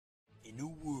In a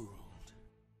world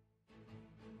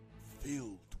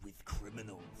filled with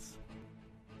criminals,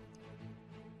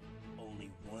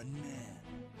 only one man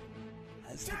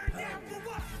has the power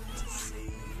to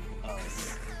save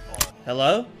us all.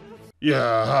 Hello?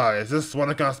 Yeah, hi, is this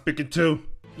Swonic I'm speaking to?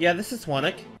 Yeah, this is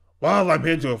Swonic. Well, I'm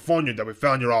here to inform you that we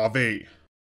found your RV.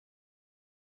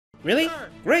 Really?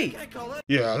 Great!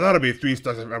 Yeah, that'll be 3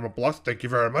 stacks of emerald blocks, thank you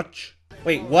very much.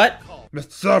 Wait, what?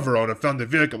 Mr. Server owner found the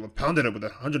vehicle and impounded it with a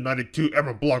 192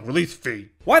 emerald block release fee.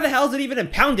 Why the hell is it even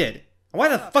impounded? And why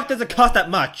the fuck does it cost that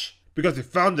much? Because he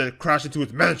found it crashed into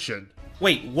his mansion.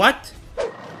 Wait, what?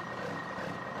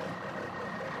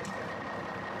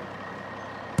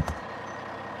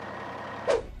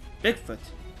 Bigfoot.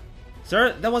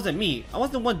 Sir, that wasn't me. I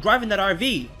wasn't the one driving that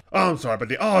RV. I'm sorry, but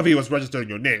the RV was registered in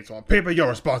your name, so on paper you're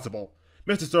responsible.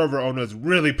 Mr. Server owner is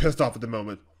really pissed off at the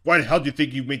moment. Why the hell do you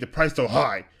think you made the price so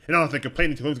high? And I don't think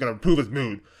complaining to him is gonna improve his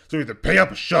mood. So either pay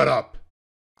up or shut up.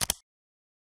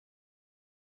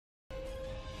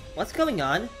 What's going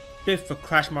on? Bigfoot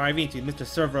crashed my RV into Mr.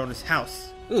 Server owner's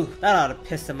house. Ooh, that ought to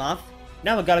piss him off.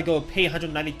 Now I gotta go pay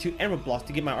 192 emerald blocks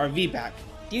to get my RV back.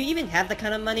 Do you even have that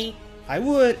kind of money? I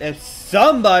would if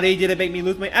somebody didn't make me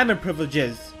lose my admin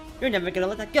privileges. You're never gonna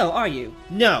let that go, are you?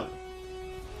 No.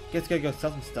 Guess gotta go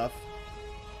sell some stuff.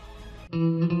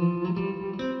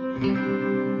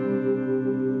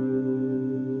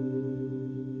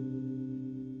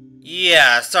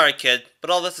 Yeah, sorry kid, but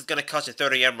all this is gonna cost you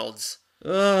 30 emeralds.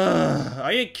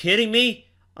 Are you kidding me?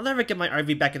 I'll never get my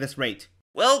RV back at this rate.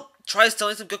 Well, try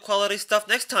selling some good quality stuff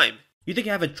next time. You think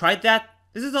I haven't tried that?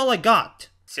 This is all I got.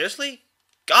 Seriously?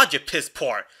 God, you're piss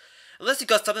poor. Unless you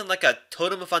got something like a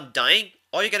totem of undying,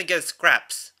 all you're gonna get is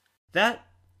scraps. That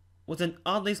was an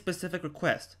oddly specific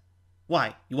request.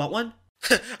 Why, you want one?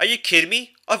 Are you kidding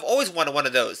me? I've always wanted one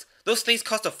of those. Those things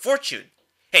cost a fortune.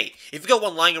 Hey, if you got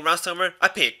one lying around somewhere,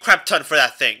 I'd pay a crap ton for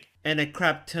that thing. And a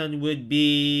crap ton would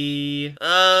be...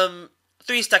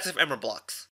 3 stacks of emerald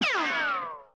blocks.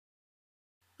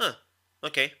 Huh,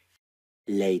 okay.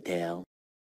 Later.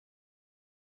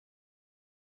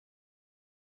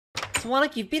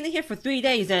 Swonic, you've been in here for 3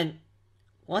 days and...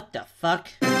 What the fuck?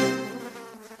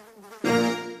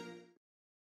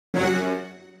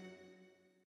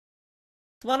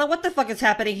 Swonic, what the fuck is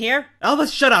happening here?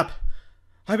 Elvis, shut up!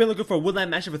 I've been looking for a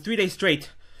Woodland mansion for 3 days straight.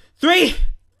 3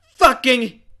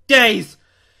 fucking days!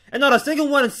 And not a single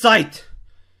one in sight!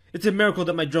 It's a miracle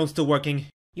that my drone's still working.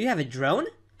 You have a drone?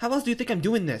 How else do you think I'm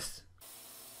doing this?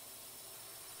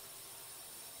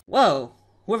 Whoa,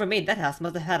 whoever made that house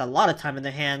must have had a lot of time in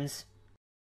their hands.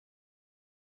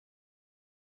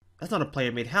 That's not a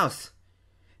player-made house.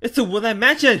 It's a Woodland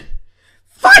mansion!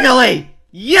 Finally!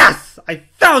 Yes! I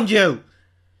found you!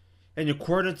 And your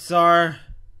coordinates are...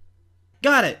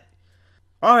 Got it!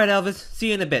 Alright Elvis, see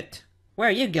you in a bit. Where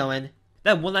are you going?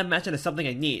 That Woodland mansion is something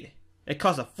I need. It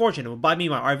costs a fortune and will buy me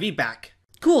my RV back.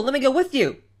 Cool, let me go with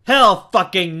you. Hell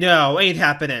fucking no, ain't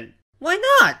happening. Why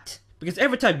not? Because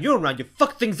every time you're around, you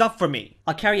fuck things up for me.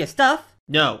 I'll carry your stuff.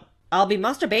 No. I'll be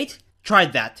monster bait.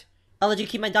 Tried that. I'll let you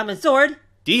keep my diamond sword.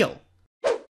 Deal.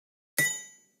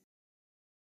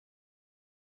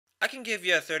 I can give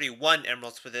you 31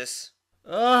 emeralds for this.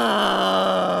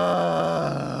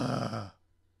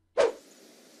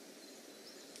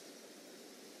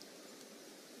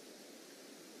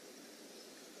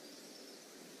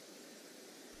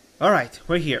 Alright,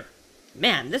 we're here.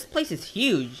 Man, this place is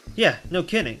huge. Yeah, no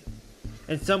kidding.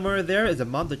 And somewhere there is a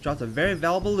mob that drops a very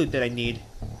valuable loot that I need.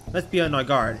 Let's be on our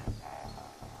guard.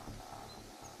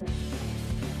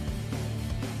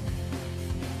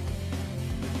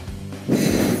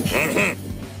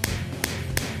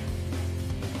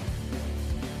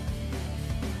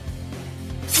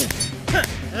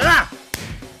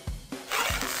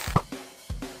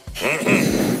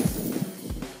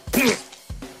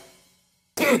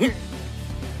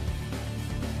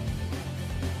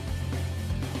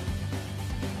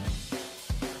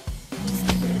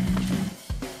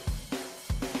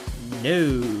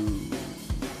 No.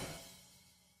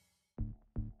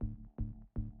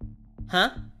 Huh?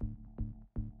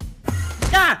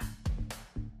 Ah!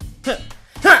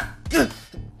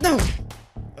 No.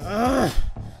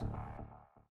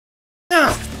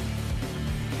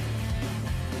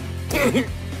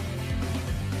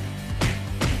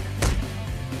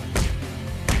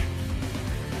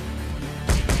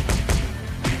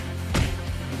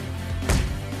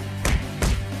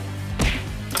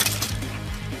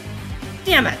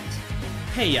 Damn it!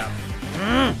 Hey,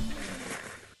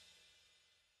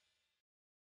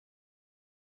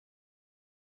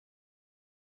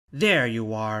 There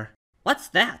you are. What's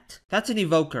that? That's an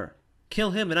evoker.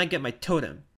 Kill him and I get my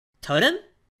totem. Totem?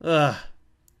 Ugh.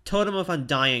 Totem of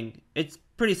Undying. It's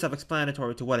pretty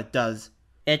self-explanatory to what it does.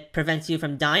 It prevents you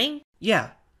from dying?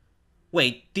 Yeah.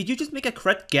 Wait, did you just make a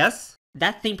correct guess?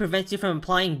 That thing prevents you from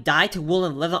applying dye to wool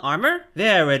and leather armor?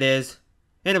 There it is.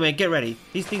 Anyway, get ready.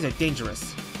 These things are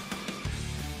dangerous.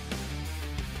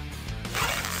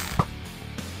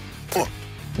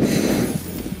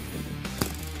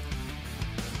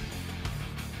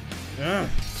 Ah!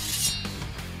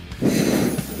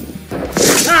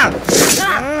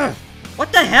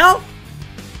 What the hell?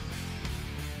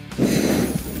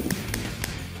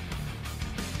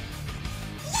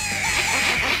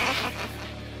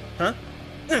 Huh?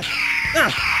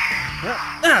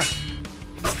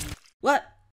 What?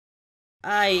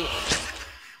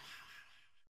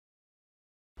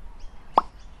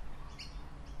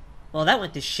 Well, that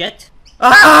went to shit.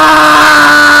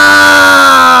 Ah!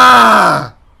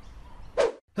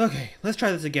 Okay, let's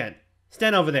try this again.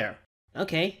 Stand over there.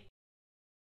 Okay.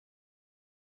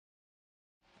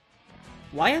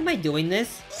 Why am I doing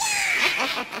this?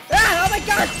 Ah! Oh my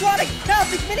god, Swonic! Help!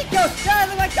 These mini ghosts! Ah,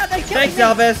 oh my god, they're killing Thanks, me!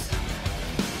 Elvis.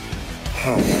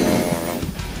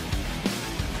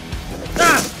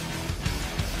 Ah!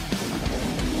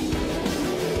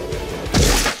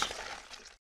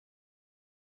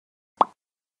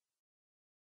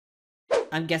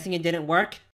 I'm guessing it didn't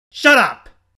work. Shut up!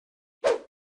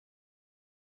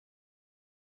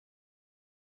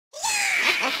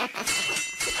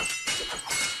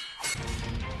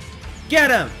 Get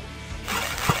him!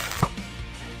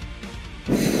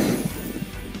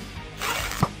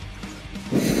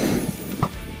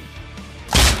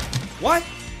 What?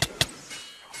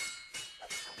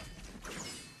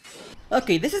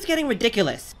 Okay, this is getting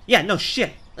ridiculous. Yeah, no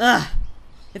shit. Ugh.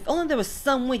 If only there was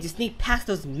some way to sneak past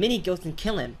those mini ghosts and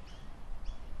kill him.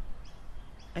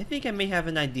 I think I may have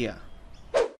an idea.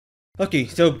 Okay,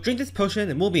 so drink this potion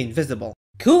and we'll be invisible.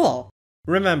 Cool.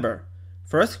 Remember,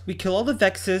 first we kill all the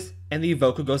Vexes and the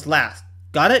Evoker goes last.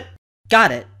 Got it?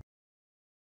 Got it.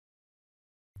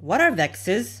 What are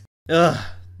Vexes? Ugh,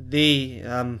 the,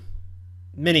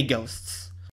 mini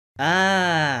ghosts.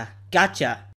 Ah,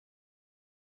 gotcha.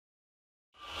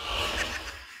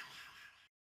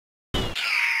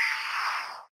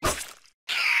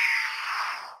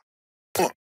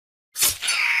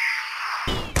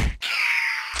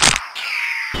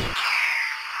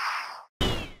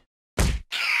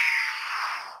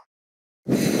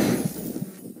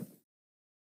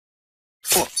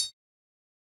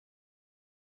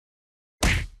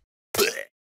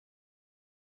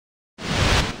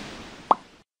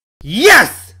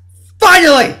 Yes!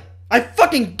 Finally! I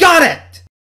fucking got it!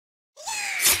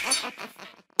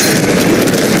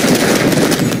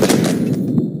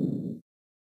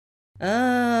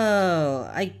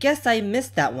 Oh, I guess I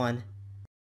missed that one.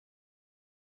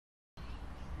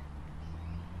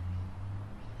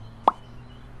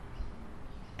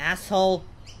 Asshole.